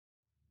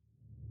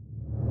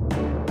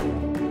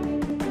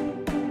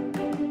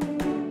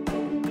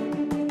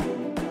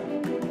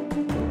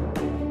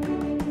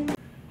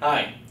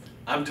Hi,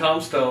 I'm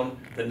Tom Stone,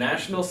 the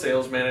National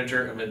Sales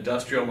Manager of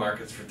Industrial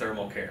Markets for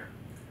Thermal Care.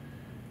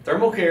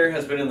 Thermal Care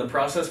has been in the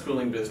process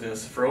cooling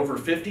business for over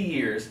 50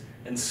 years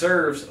and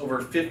serves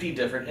over 50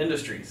 different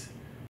industries.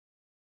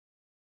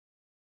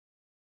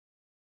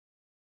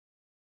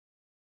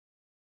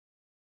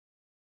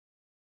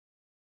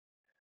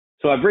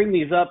 So I bring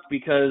these up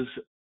because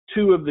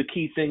two of the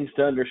key things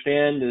to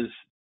understand is,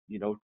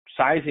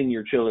 sizing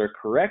your chiller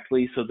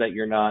correctly so that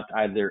you're not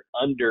either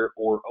under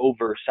or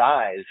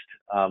oversized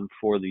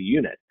for the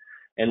unit.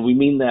 And we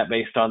mean that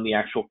based on the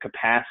actual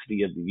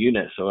capacity of the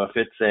unit. So if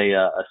it's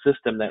a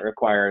system that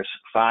requires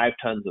 5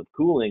 tons of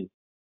cooling,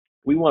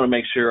 we want to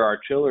make sure our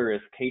chiller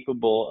is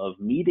capable of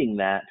meeting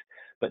that,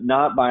 but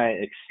not by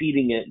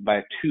exceeding it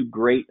by too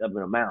great of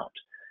an amount.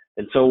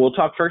 And so we'll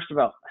talk first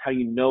about how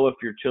you know if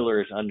your chiller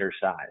is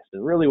undersized.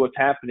 And really what's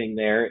happening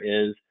there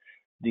is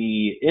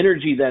the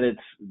energy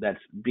that's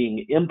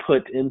being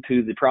input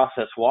into the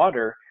processed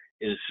water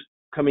is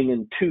coming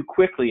in too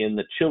quickly, and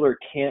the chiller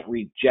can't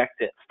reject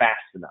it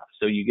fast enough.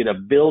 So you get a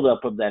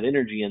buildup of that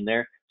energy in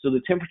there, so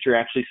the temperature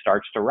actually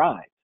starts to rise.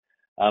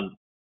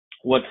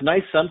 What's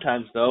nice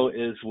sometimes, though,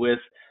 is with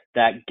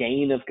that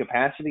gain of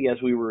capacity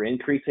as we were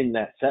increasing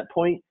that set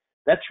point,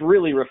 that's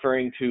really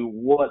referring to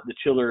what the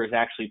chiller is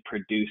actually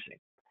producing.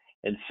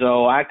 And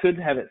so I could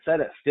have it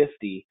set at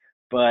 50,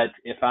 but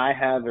if I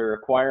have a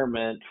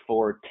requirement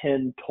for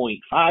 10.5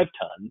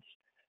 tons,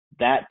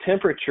 that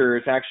temperature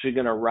is actually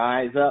going to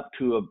rise up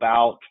to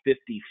about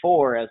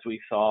 54, as we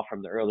saw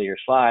from the earlier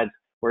slides,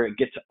 where it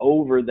gets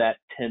over that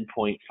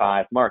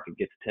 10.5 mark. It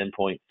gets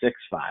 10.65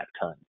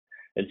 tons.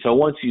 And so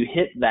once you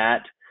hit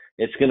that,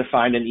 it's going to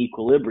find an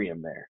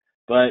equilibrium there.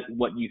 But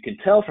what you can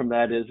tell from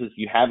that is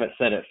you have it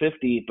set at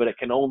 50, but it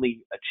can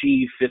only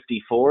achieve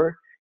 54.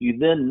 You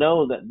then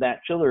know that that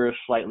chiller is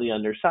slightly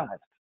undersized.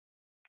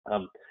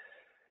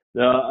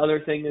 The other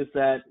thing is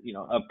that,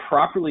 a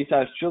properly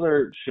sized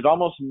chiller should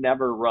almost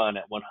never run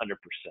at 100%.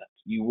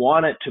 You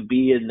want it to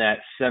be in that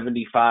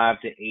 75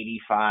 to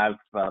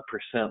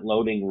 85%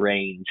 loading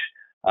range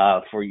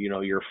for,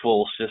 your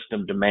full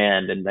system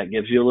demand. And that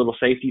gives you a little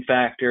safety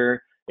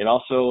factor. It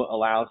also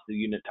allows the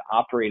unit to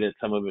operate at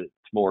some of its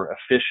more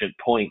efficient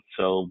points,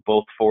 so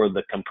both for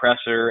the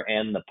compressor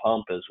and the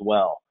pump as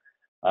well.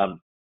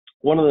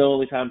 One of the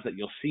only times that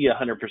you'll see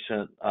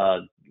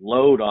 100%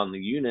 load on the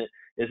unit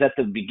is at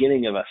the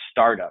beginning of a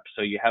startup.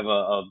 So you have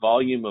a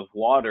volume of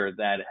water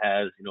that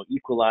has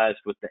equalized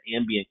with the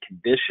ambient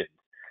conditions,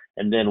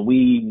 and then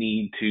we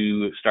need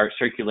to start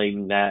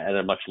circulating that at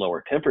a much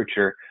lower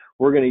temperature.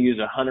 We're going to use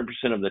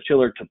 100% of the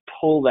chiller to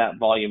pull that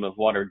volume of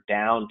water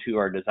down to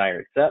our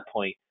desired set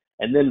point.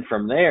 And then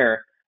from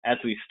there, as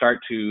we start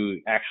to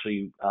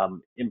actually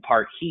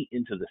impart heat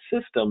into the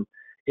system,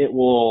 it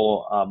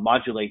will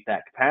modulate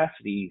that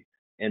capacity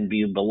and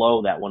be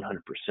below that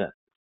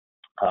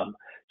 100%.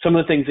 Some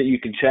of the things that you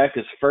can check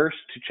is first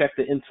to check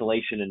the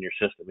insulation in your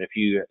system. If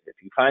you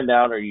find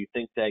out or you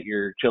think that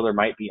your chiller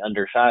might be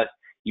undersized,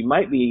 you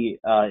might be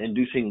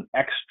inducing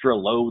extra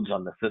loads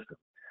on the system.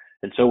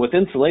 And so with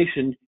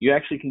insulation, you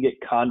actually can get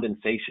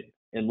condensation.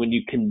 And when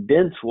you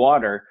condense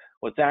water,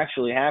 what's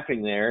actually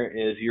happening there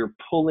is you're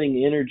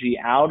pulling energy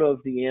out of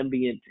the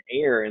ambient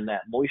air and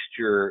that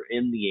moisture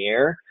in the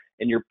air,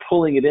 and you're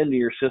pulling it into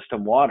your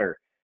system water.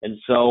 And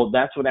so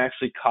that's what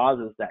actually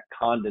causes that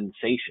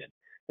condensation.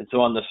 And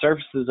so on the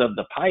surfaces of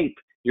the pipe,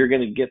 you're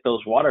going to get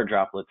those water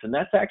droplets, and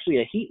that's actually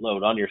a heat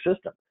load on your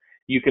system.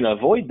 You can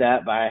avoid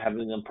that by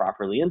having them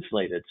properly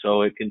insulated.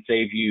 So it can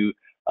save you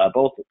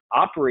both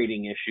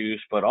operating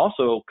issues, but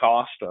also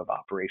cost of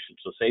operation.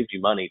 So it saves you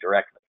money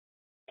directly.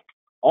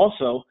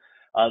 Also,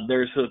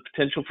 there's a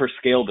potential for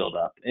scale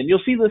buildup. And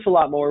you'll see this a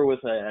lot more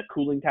with a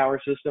cooling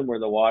tower system where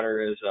the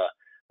water is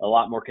a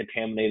lot more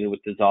contaminated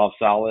with dissolved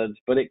solids,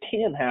 but it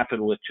can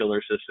happen with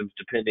chiller systems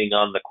depending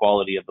on the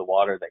quality of the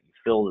water that you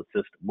fill the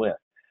system with.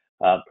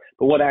 But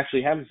what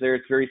actually happens there,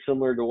 it's very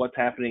similar to what's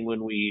happening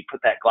when we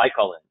put that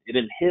glycol in. It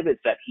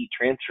inhibits that heat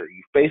transfer.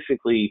 You've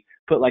basically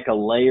put like a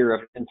layer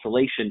of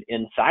insulation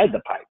inside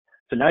the pipe.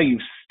 So now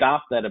you've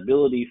stopped that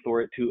ability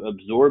for it to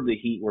absorb the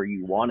heat where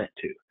you want it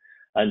to.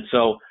 And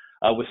so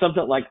with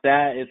something like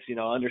that, it's,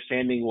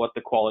 understanding what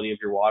the quality of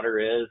your water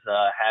is,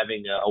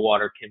 having a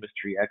water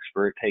chemistry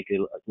expert take a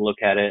look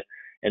at it.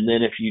 And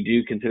then if you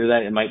do consider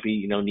that, it might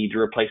be, need to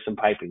replace some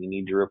piping. You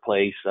need to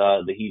replace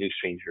the heat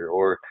exchanger,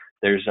 or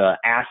there's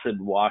acid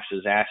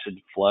washes, acid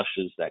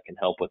flushes that can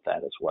help with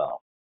that as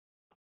well.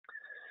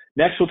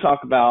 Next, we'll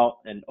talk about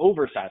an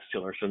oversized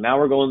chiller. So now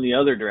we're going the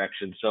other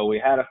direction. So we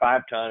had a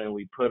 5-ton and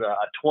we put a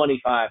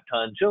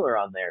 25-ton chiller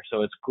on there.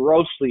 So it's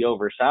grossly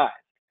oversized.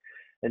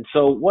 And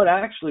so what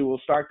actually will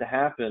start to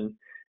happen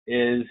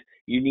is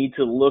you need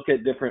to look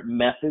at different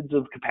methods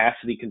of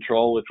capacity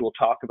control, which we'll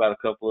talk about a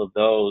couple of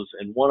those.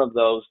 And one of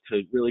those,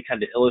 to really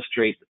kind of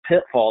illustrate the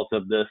pitfalls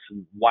of this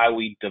and why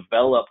we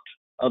developed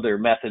other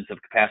methods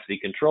of capacity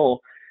control,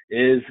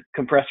 is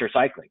compressor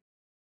cycling.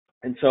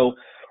 And so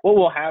what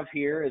we'll have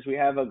here is we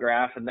have a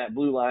graph, and that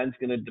blue line is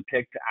going to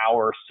depict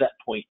our set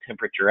point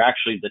temperature,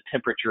 actually the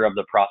temperature of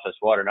the processed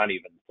water, not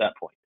even the set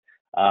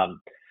point.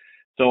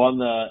 So on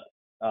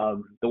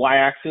the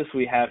y-axis,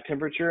 we have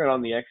temperature, and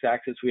on the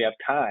x-axis, we have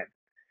time.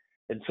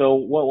 And so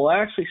what will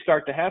actually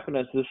start to happen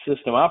as this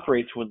system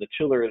operates when the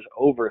chiller is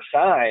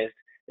oversized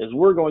is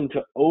we're going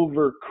to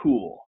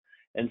overcool.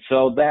 And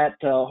so that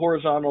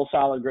horizontal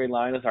solid gray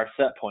line is our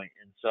set point.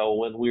 And so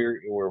when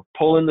we're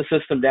pulling the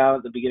system down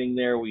at the beginning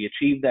there, we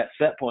achieve that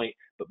set point,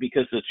 but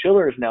because the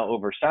chiller is now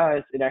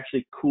oversized, it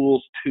actually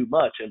cools too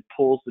much and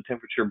pulls the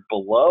temperature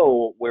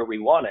below where we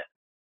want it.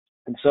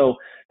 And so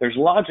there's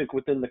logic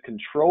within the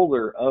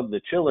controller of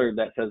the chiller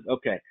that says,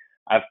 okay,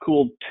 I've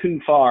cooled too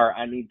far,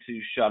 I need to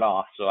shut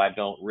off so I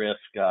don't risk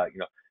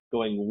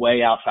going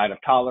way outside of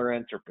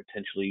tolerance or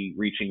potentially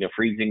reaching a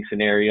freezing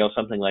scenario,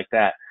 something like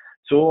that.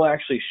 So we'll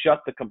actually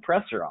shut the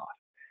compressor off.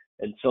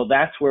 And so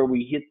that's where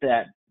we hit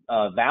that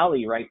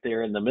valley right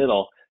there in the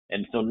middle.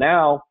 And so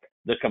now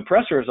the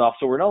compressor is off,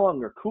 so we're no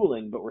longer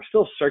cooling, but we're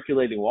still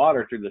circulating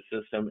water through the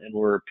system, and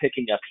we're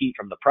picking up heat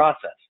from the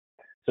process.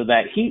 So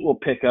that heat will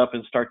pick up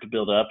and start to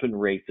build up and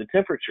raise the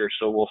temperature.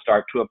 So we'll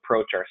start to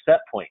approach our set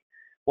point.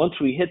 Once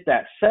we hit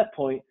that set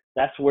point,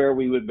 that's where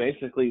we would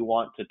basically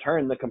want to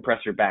turn the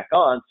compressor back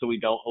on so we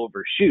don't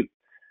overshoot.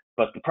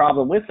 But the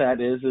problem with that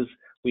is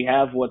we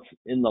have what's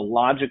in the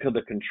logic of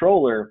the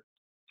controller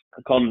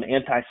called an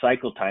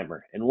anti-cycle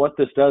timer. And what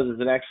this does is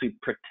it actually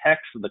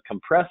protects the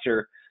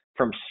compressor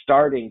from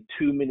starting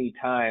too many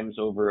times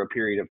over a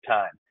period of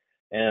time.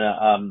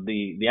 And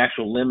the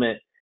actual limit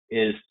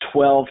is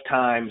 12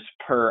 times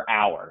per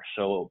hour.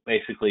 So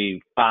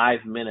basically 5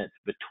 minutes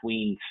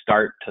between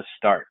start to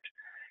start.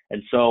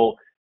 And so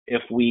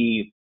if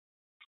we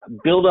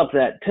build up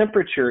that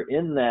temperature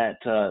in that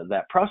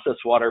process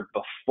water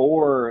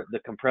before the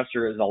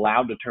compressor is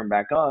allowed to turn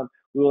back on,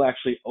 we will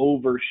actually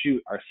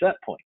overshoot our set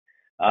point.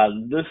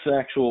 This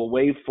actual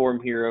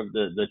waveform here of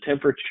the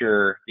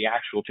temperature, the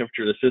actual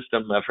temperature of the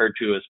system, I've heard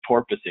to as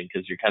porpoising,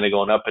 because you're kind of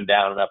going up and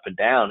down and up and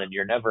down, and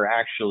you're never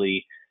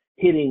actually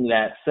hitting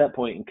that set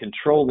point and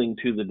controlling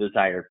to the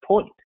desired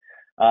point.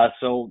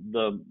 So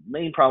the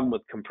main problem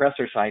with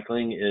compressor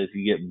cycling is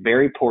you get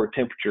very poor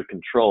temperature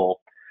control,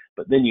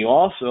 but then you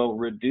also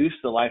reduce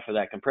the life of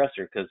that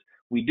compressor, because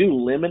we do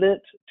limit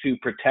it to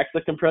protect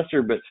the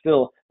compressor, but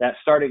still that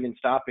starting and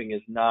stopping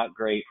is not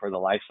great for the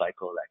life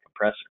cycle of that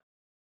compressor.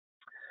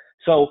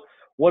 So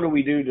what do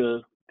we do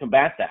to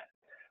combat that?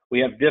 We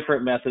have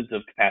different methods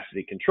of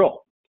capacity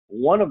control.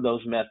 One of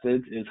those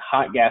methods is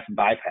hot gas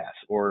bypass,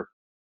 or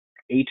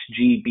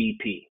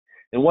HGBP.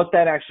 And what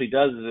that actually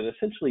does is it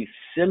essentially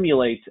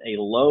simulates a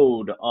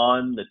load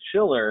on the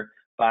chiller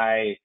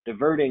by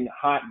diverting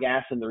hot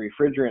gas in the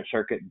refrigerant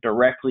circuit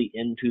directly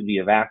into the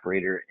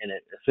evaporator, and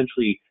it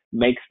essentially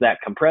makes that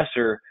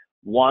compressor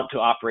want to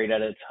operate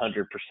at its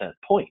 100%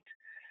 point.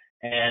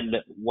 And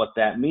what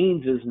that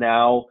means is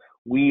now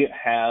we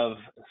have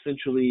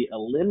essentially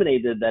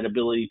eliminated that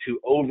ability to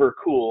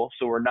overcool,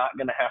 so we're not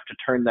going to have to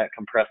turn that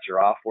compressor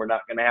off. We're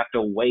not going to have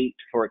to wait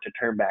for it to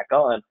turn back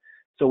on.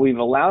 So we've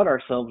allowed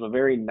ourselves a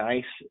very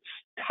nice,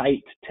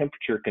 tight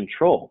temperature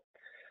control.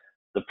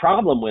 The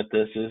problem with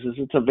this is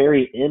it's a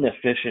very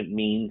inefficient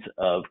means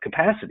of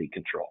capacity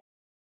control.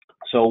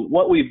 So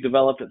what we've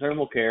developed at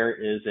Thermal Care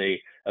is a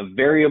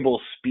variable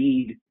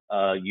speed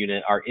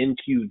unit, our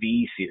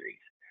NQV series.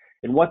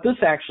 And what this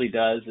actually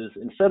does is,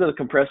 instead of the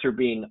compressor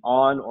being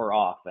on or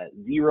off at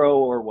 0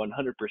 or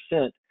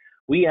 100%,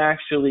 we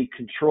actually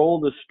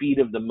control the speed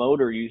of the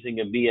motor using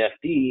a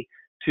VFD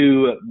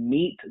to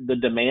meet the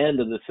demand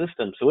of the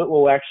system. So it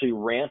will actually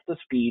ramp the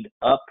speed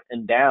up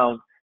and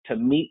down to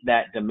meet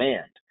that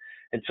demand.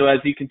 And so as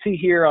you can see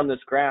here on this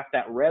graph,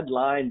 that red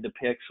line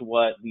depicts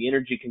what the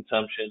energy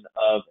consumption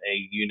of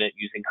a unit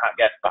using hot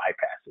gas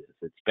bypass is.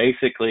 It's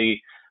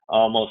basically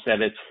almost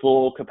at its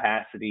full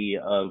capacity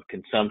of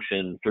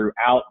consumption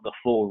throughout the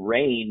full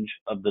range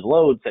of the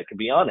loads that could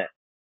be on it.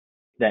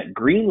 That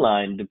green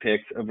line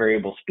depicts a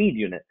variable speed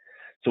unit.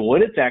 So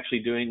what it's actually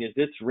doing is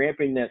it's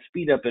ramping that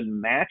speed up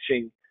and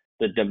matching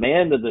the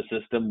demand of the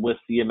system with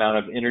the amount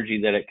of energy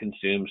that it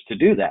consumes to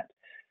do that.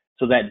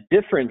 So that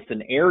difference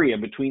in area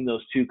between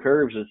those two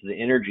curves is the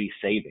energy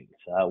savings.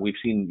 We've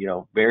seen,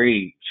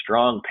 very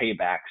strong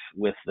paybacks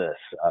with this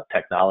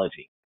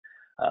technology.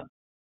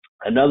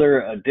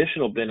 Another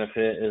additional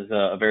benefit is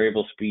a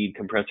variable speed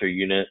compressor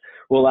unit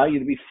will allow you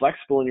to be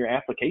flexible in your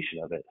application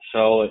of it.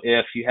 So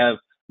if you have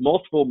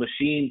multiple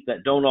machines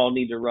that don't all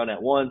need to run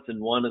at once, and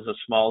one is a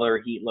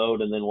smaller heat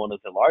load and then one is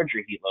a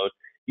larger heat load,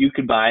 you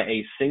could buy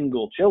a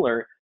single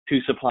chiller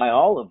to supply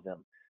all of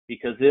them,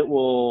 because it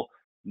will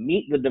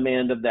meet the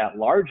demand of that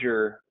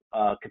larger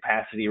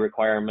capacity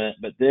requirement,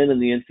 but then in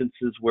the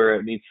instances where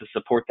it needs to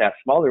support that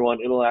smaller one,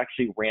 it'll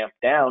actually ramp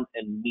down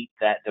and meet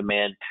that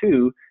demand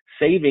too,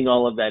 saving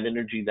all of that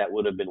energy that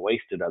would have been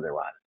wasted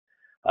otherwise.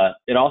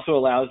 It also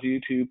allows you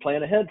to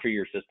plan ahead for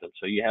your system.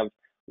 So you have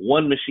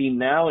one machine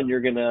now and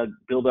you're going to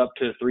build up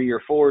to 3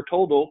 or 4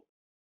 total.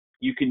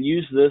 You can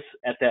use this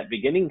at that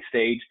beginning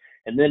stage,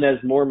 and then as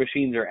more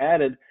machines are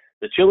added,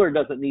 the chiller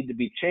doesn't need to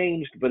be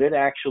changed, but it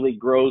actually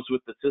grows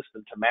with the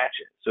system to match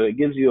it. So it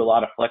gives you a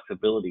lot of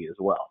flexibility as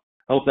well.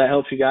 I hope that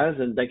helps you guys,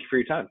 and thank you for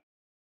your time.